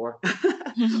sports store,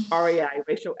 REI,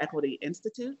 Racial Equity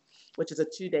Institute, which is a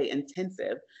 2-day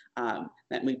intensive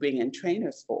that we bring in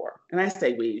trainers for. And I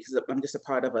say we, because I'm just a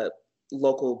part of a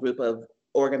local group of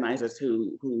organizers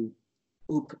who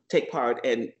take part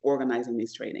in organizing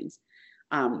these trainings.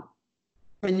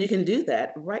 And you can do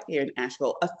that right here in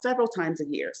Asheville several times a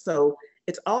year. So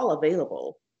it's all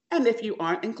available. And if you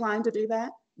aren't inclined to do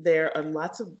that, there are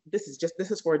lots of, this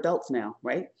is for adults now,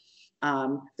 right?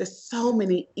 There's so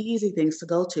many easy things to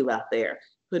go to out there.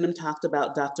 Punim talked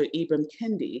about Dr. Ibram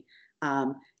Kendi.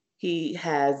 He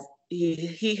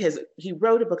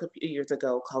wrote a book a few years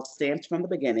ago called Stamped from the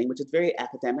Beginning, which is very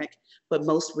academic, but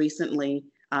most recently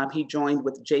he joined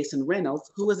with Jason Reynolds,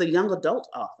 who is a young adult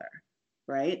author,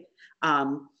 right?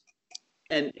 And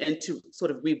to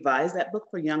sort of revise that book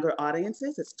for younger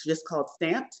audiences, it's just called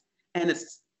Stamped, and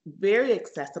it's very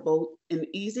accessible, an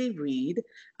easy read,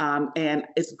 and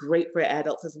it's great for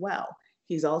adults as well.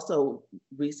 He's also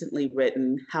recently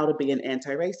written How to Be an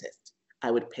Anti-Racist. I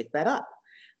would pick that up.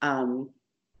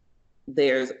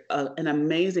 There's an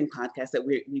amazing podcast that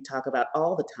we talk about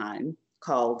all the time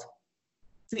called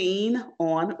Scene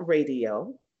on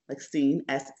Radio, like Scene,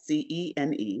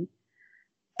 SCENE.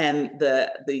 And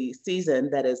the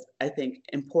season that is, I think,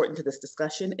 important to this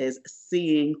discussion is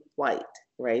Seeing White,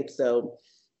 right? So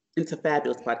it's a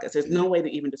fabulous podcast. There's no way to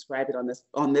even describe it on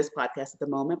this podcast at the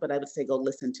moment, but I would say go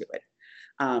listen to it.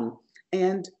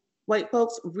 And white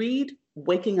folks, read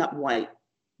Waking Up White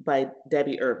by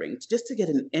Debbie Irving, just to get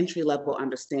an entry-level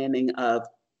understanding of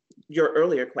your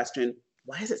earlier question,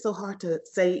 why is it so hard to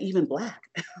say even Black,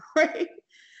 right?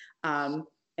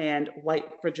 And White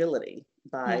Fragility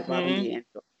by Robin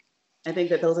DiAngelo. I think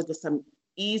that those are just some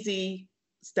easy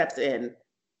steps in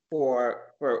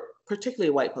for particularly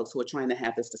white folks who are trying to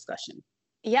have this discussion.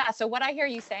 Yeah. So what I hear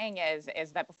you saying is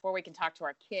that before we can talk to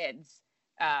our kids,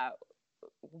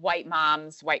 white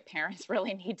moms, white parents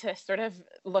really need to sort of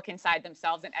look inside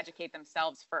themselves and educate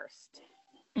themselves first.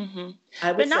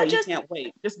 I would say you can't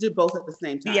wait. Just do both at the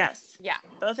same time. Yes. Yeah.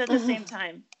 Both at the same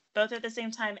time. Both at the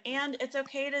same time. And it's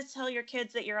okay to tell your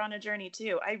kids that you're on a journey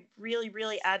too. I really,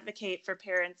 really advocate for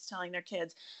parents telling their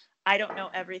kids, I don't know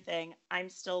everything. I'm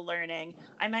still learning.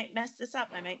 I might mess this up.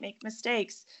 I might make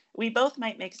mistakes. We both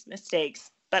might make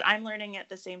mistakes, but I'm learning at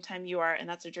the same time you are. And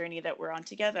that's a journey that we're on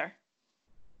together.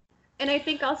 And I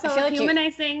think also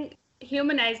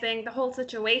humanizing the whole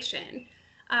situation,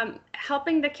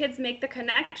 helping the kids make the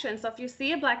connection. So if you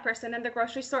see a Black person in the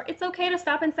grocery store, it's okay to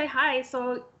stop and say hi.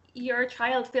 So your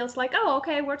child feels like, oh,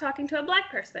 okay, we're talking to a Black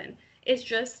person. It's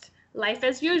just life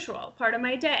as usual, part of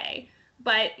my day.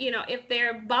 But, if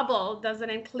their bubble doesn't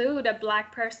include a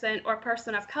Black person or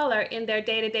person of color in their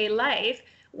day-to-day life,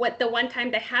 the one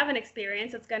time they have an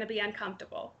experience, it's going to be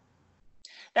uncomfortable.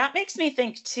 That makes me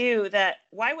think, too, that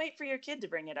why wait for your kid to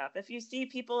bring it up? If you see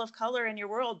people of color in your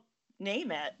world,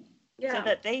 name it so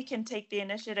that they can take the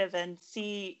initiative and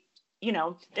see,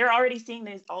 they're already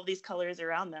seeing all these colors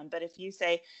around them. But if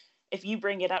you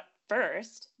bring it up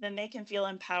first, then they can feel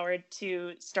empowered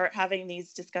to start having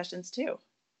these discussions, too,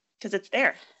 because it's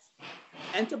there.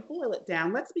 And to boil it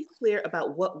down, let's be clear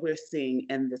about what we're seeing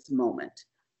in this moment.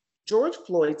 George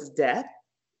Floyd's death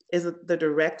is the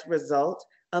direct result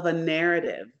of a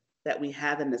narrative that we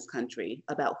have in this country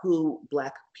about who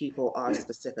Black people are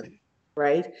specifically,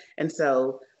 right? And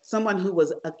so someone who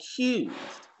was accused,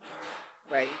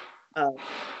 right, of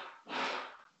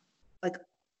like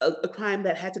a crime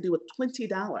that had to do with $20,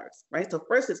 right? So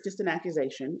first it's just an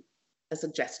accusation, a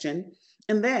suggestion,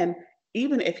 and then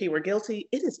even if he were guilty,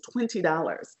 it is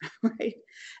 $20, right?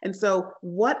 And so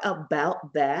what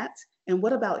about that and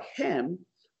what about him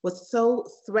was so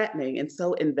threatening and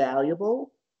so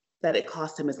invaluable that it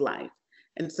cost him his life?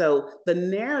 And so the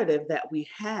narrative that we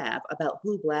have about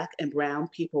who Black and Brown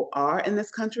people are in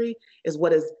this country is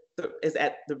what is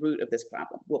at the root of this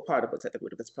problem. Well, part of what's at the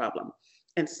root of this problem.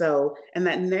 And so, and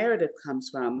that narrative comes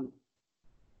from,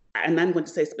 and I'm going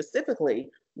to say specifically,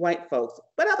 white folks,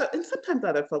 but and sometimes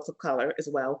other folks of color as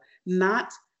well,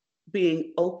 not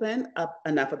being open up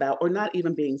enough about, or not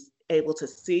even being able to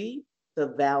see the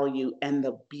value and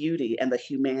the beauty and the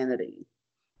humanity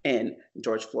in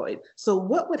George Floyd. So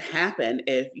what would happen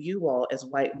if you all as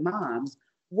white moms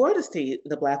were to see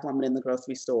the Black woman in the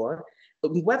grocery store,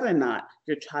 whether or not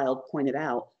your child pointed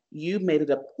out, you made it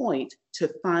a point to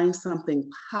find something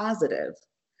positive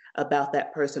about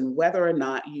that person, whether or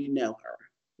not you know her,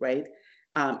 right?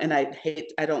 And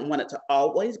I don't want it to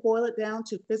always boil it down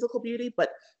to physical beauty, but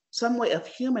some way of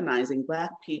humanizing Black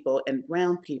people and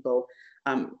Brown people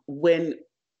when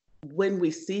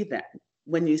we see them,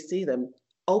 when you see them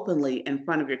openly in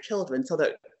front of your children, so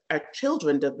that our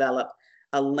children develop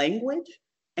a language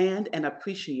and an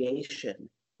appreciation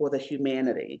for the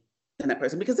humanity in that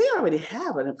person, because they already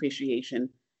have an appreciation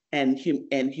and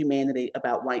humanity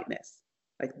about whiteness.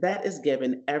 Like that is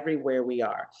given everywhere we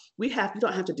are. You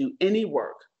don't have to do any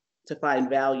work to find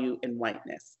value in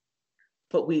whiteness,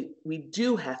 but we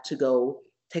do have to go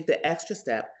take the extra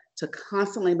step to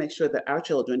constantly make sure that our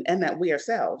children and that we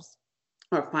ourselves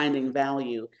are finding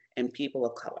value in people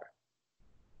of color.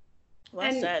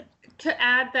 Well said. To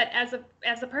add that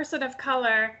as a person of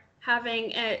color,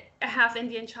 having a half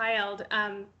Indian child,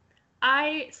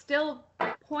 I still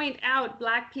point out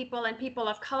Black people and people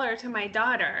of color to my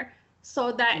daughter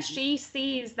so that she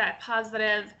sees that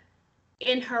positive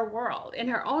in her world, in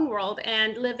her own world,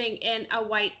 and living in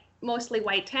a mostly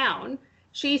white town.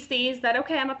 She sees that,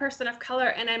 okay, I'm a person of color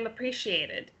and I'm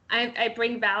appreciated. I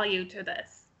bring value to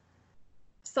this.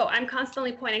 So I'm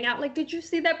constantly pointing out, like, did you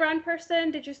see that brown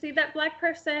person? Did you see that Black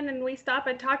person? And we stop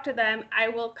and talk to them. I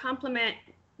will compliment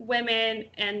women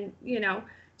and,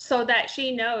 so that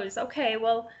she knows, okay,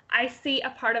 well, I see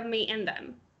a part of me in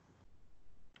them.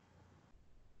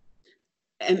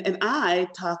 And I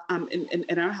talk,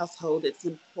 in our household, it's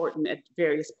important at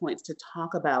various points to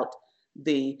talk about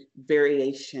the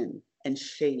variation and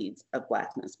shades of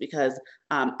Blackness, because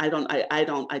I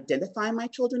don't identify my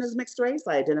children as mixed race.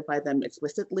 I identify them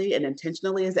explicitly and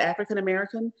intentionally as African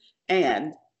American,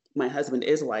 and my husband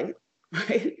is white,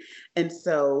 right? And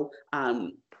so,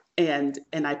 and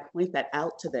I point that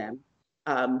out to them,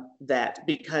 that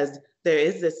because there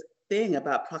is this thing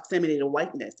about proximity to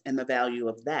whiteness and the value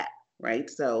of that, right?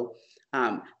 So,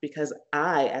 because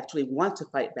I actually want to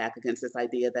fight back against this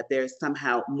idea that there's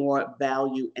somehow more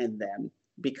value in them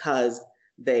because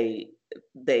they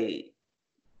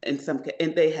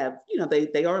have,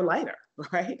 they are lighter,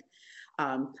 right?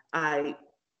 I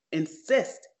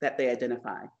insist that they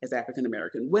identify as African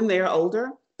American. When they're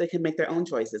older, they can make their own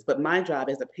choices. But my job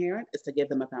as a parent is to give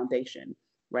them a foundation,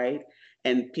 right?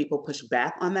 And people push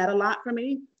back on that a lot for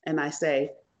me. And I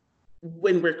say,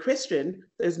 when we're Christian,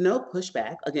 there's no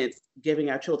pushback against giving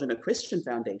our children a Christian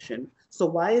foundation. So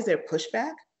why is there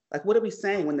pushback? Like, what are we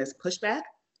saying when there's pushback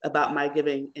about my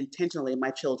giving intentionally my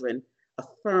children a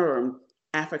firm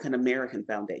African American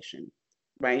foundation,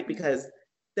 right? Because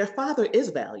their father is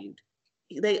valued.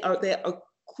 They are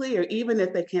clear, even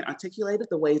if they can't articulate it,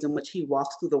 the ways in which he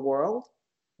walks through the world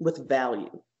with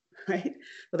value, right?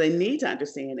 What they need to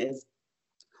understand is,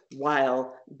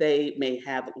 while they may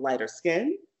have lighter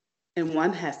skin, and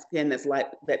one has skin that's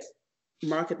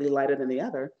markedly lighter than the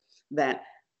other, that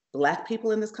Black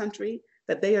people in this country,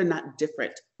 that they are not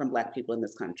different from Black people in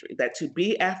this country. That to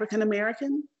be African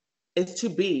American is to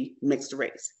be mixed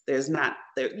race. There's a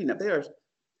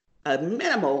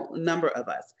minimal number of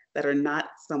us that are not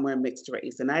somewhere mixed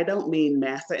race. And I don't mean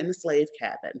massa in the slave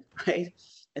cabin, right?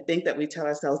 I think that we tell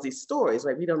ourselves these stories,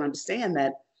 right? We don't understand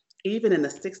that even in the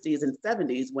 60s and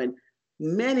 70s, when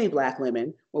many Black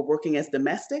women were working as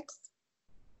domestics,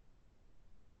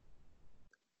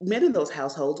 men in those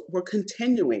households were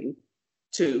continuing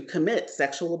to commit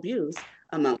sexual abuse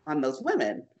on those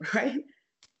women, right?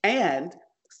 And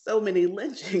so many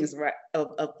lynchings, right,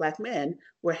 of Black men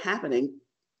were happening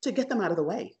to get them out of the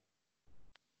way.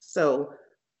 So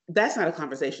that's not a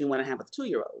conversation you want to have with a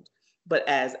 2-year-old. But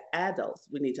as adults,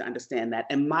 we need to understand that.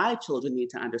 And my children need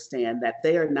to understand that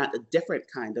they are not a different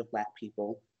kind of Black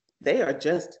people. They are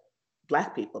just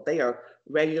Black people. They are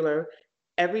regular,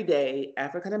 everyday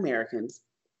African Americans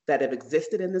that have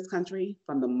existed in this country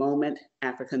from the moment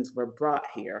Africans were brought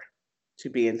here to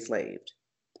be enslaved.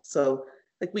 So,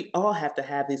 like, we all have to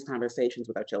have these conversations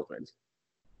with our children.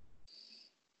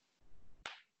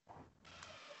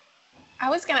 I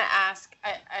was going to ask,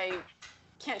 I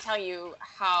can't tell you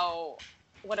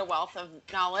what a wealth of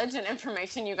knowledge and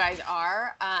information you guys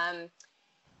are.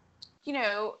 You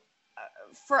know,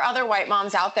 for other white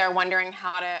moms out there wondering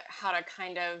how to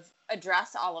kind of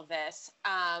address all of this,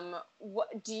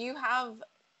 what do you have,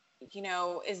 you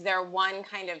know, is there one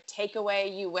kind of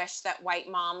takeaway you wish that white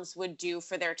moms would do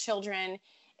for their children?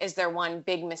 Is there one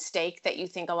big mistake that you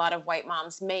think a lot of white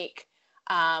moms make?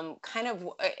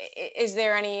 Is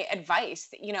there any advice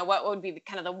that, you know, what would be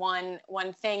kind of the one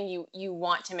thing you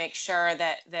want to make sure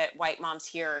that white moms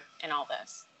hear in all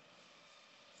this?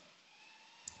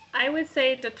 I would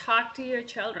say to talk to your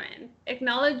children.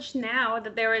 Acknowledge now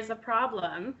that there is a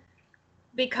problem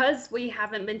because we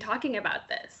haven't been talking about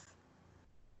this.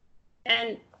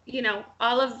 And, you know,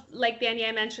 all of, like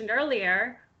Danielle mentioned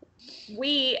earlier,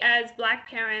 we as Black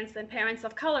parents and parents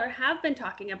of color have been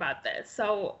talking about this.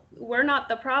 So we're not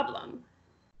the problem.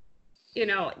 You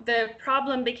know, the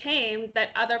problem became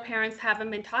that other parents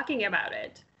haven't been talking about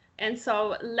it. And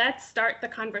so let's start the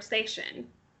conversation.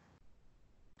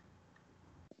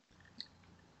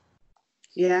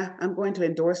 Yeah, I'm going to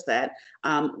endorse that.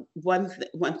 One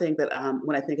thing that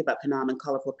when I think about Panam and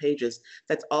Colorful Pages,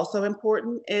 that's also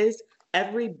important is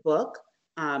every book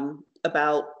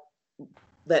about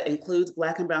that includes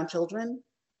Black and Brown children,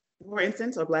 for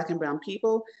instance, or Black and Brown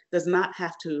people, does not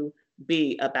have to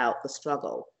be about the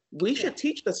struggle. We should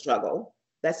teach the struggle.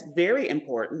 That's very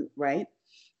important, right?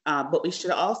 But we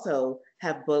should also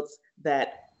have books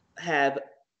that have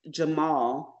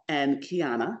Jamal and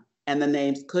Kiana, and the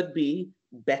names could be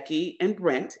Becky and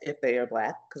Brent if they are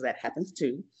Black, because that happens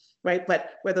too, right?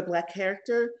 But where the Black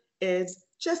character is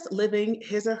just living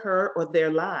his or her or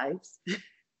their lives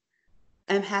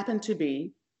and happen to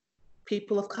be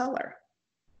people of color.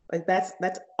 Like that's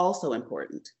also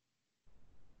important.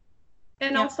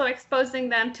 And also exposing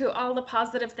them to all the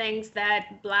positive things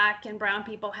that Black and Brown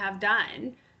people have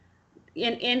done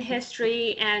in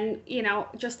history and, you know,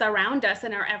 just around us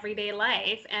in our everyday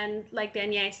life. And like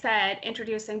Danielle said,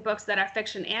 introducing books that are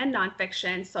fiction and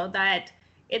nonfiction so that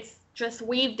it's just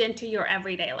weaved into your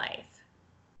everyday life.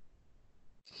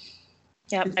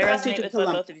 Yeah, I resonate with what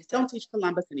both of you said. Don't teach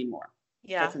Columbus anymore.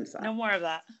 Yeah, no more of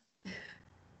that.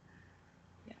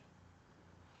 Yeah.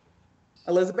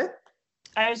 Elizabeth?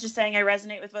 I was just saying I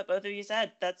resonate with what both of you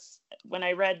said. That's when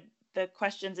I read the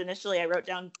questions initially, I wrote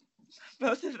down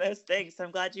both of those things. So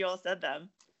I'm glad you all said them.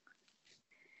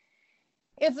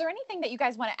 Is there anything that you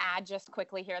guys want to add just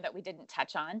quickly here that we didn't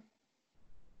touch on?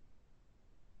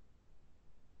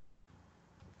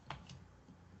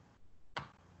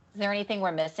 Is there anything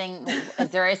we're missing? Is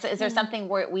there something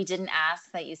we didn't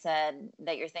ask that you said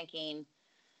that you're thinking,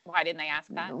 why didn't they ask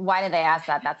that? Why did they ask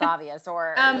that? That's obvious.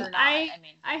 Or not. I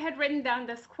had written down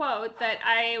this quote that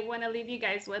I want to leave you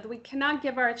guys with. We cannot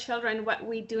give our children what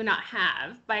we do not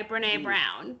have, by Brene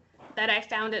Brown, that I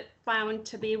found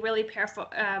to be really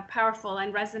powerful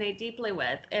and resonate deeply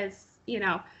with, is, you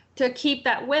know, to keep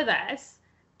that with us.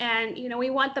 And, you know,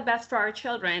 we want the best for our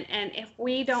children. And if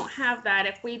we don't have that,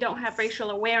 if we don't have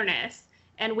racial awareness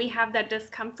and we have that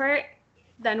discomfort,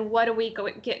 then what are we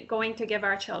going to give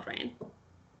our children?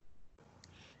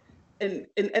 And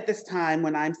at this time,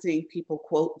 when I'm seeing people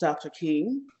quote Dr.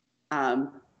 King,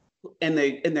 and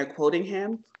they're quoting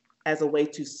him as a way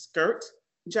to skirt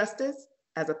justice,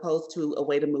 as opposed to a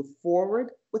way to move forward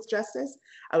with justice,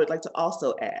 I would like to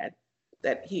also add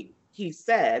that he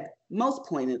said most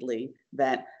pointedly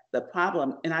that the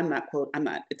problem, and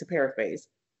it's a paraphrase,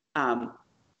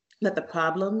 that the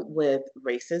problem with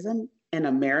racism in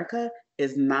America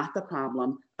is not the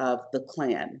problem of the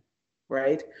Klan,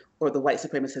 right? Or the white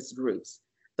supremacist groups.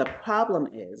 The problem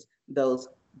is those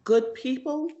good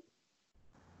people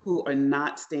who are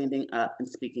not standing up and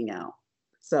speaking out.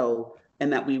 So,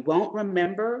 and that we won't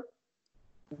remember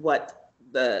what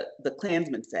the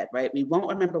Klansmen said, right? We won't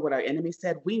remember what our enemy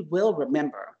said. We will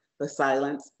remember the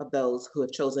silence of those who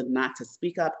have chosen not to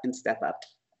speak up and step up.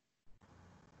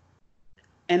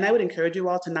 And I would encourage you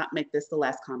all to not make this the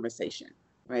last conversation,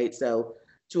 right? So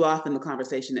too often the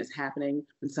conversation is happening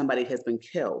when somebody has been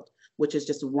killed, which is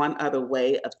just one other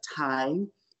way of tying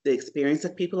the experience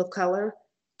of people of color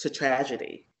to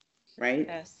tragedy, right?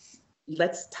 Yes.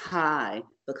 Let's tie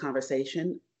the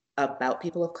conversation about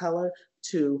people of color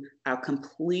to our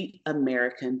complete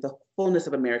American, the fullness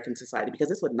of American society, because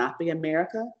this would not be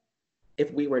America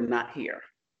if we were not here.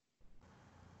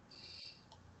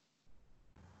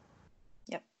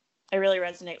 Yep. I really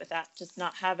resonate with that. Just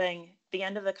not having the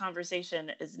end of the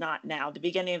conversation is not now. The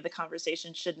beginning of the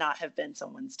conversation should not have been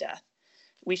someone's death.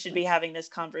 We should be having this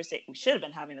conversation. We should have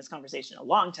been having this conversation a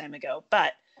long time ago,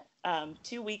 but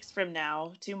 2 weeks from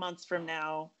now, 2 months from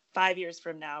now, 5 years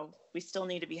from now, we still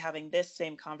need to be having this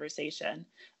same conversation.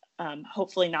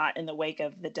 Hopefully not in the wake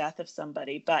of the death of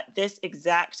somebody, but this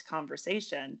exact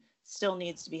conversation still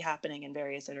needs to be happening in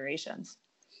various iterations.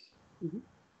 Mm-hmm.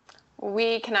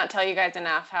 We cannot tell you guys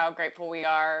enough how grateful we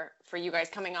are for you guys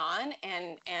coming on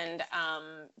and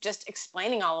just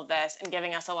explaining all of this and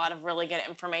giving us a lot of really good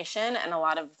information and a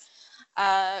lot of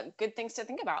good things to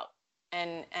think about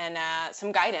and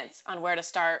some guidance on where to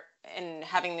start in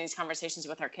having these conversations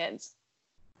with our kids.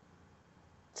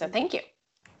 So thank you.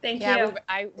 Thank Yeah,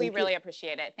 you. we really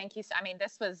appreciate it. Thank you. I mean,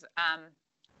 this was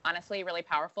honestly really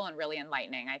powerful and really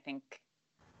enlightening.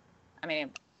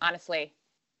 Honestly,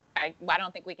 I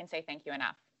don't think we can say thank you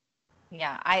enough.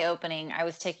 Yeah, eye-opening. I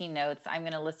was taking notes. I'm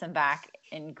going to listen back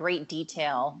in great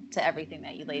detail to everything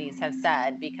that you ladies have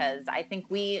said, because I think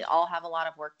we all have a lot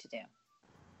of work to do.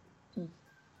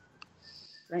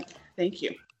 Right. Thank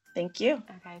you. Thank you.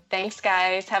 Okay. Thanks,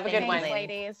 guys. Have a good one. Thanks,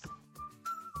 ladies.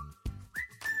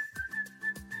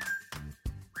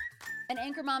 And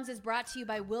Anchor Moms is brought to you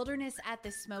by Wilderness at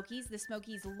the Smokies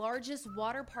largest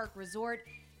water park resort.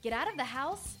 Get out of the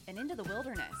house and into the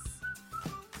wilderness.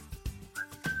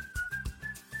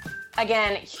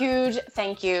 Again, huge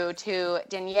thank you to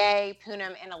Danae,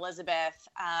 Poonam, and Elizabeth.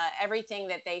 Everything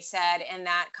that they said in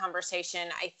that conversation,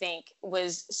 I think,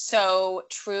 was so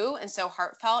true and so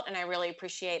heartfelt, and I really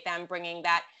appreciate them bringing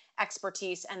that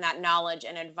expertise and that knowledge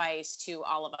and advice to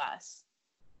all of us.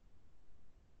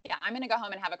 Yeah, I'm going to go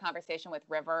home and have a conversation with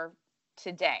River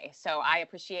today. So I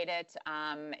appreciate it.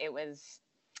 It was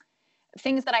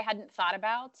things that I hadn't thought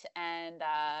about. And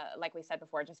like we said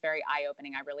before, just very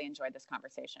eye-opening. I really enjoyed this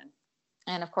conversation.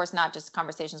 And of course, not just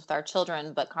conversations with our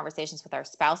children, but conversations with our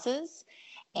spouses,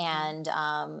 and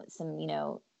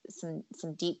some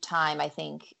deep time, I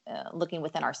think, looking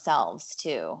within ourselves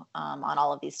too, on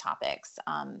all of these topics.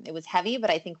 It was heavy, but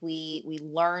I think we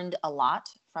learned a lot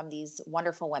from these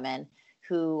wonderful women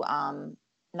who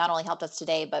not only helped us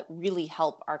today, but really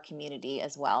help our community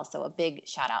as well. So a big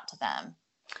shout out to them.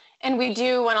 And we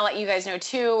do want to let you guys know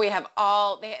too, we have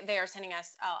they are sending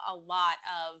us a lot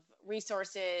of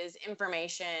resources,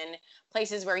 information,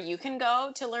 places where you can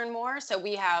go to learn more. So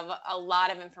we have a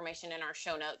lot of information in our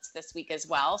show notes this week as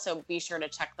well. So be sure to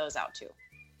check those out too.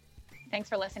 Thanks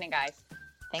for listening, guys.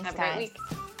 Thanks, Have guys. a great week.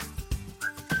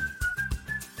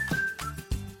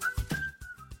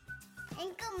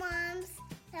 Anchor Moms,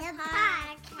 the podcast.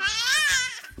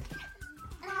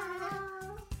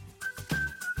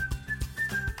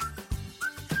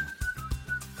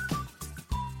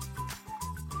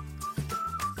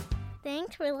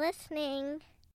 Thanks for listening.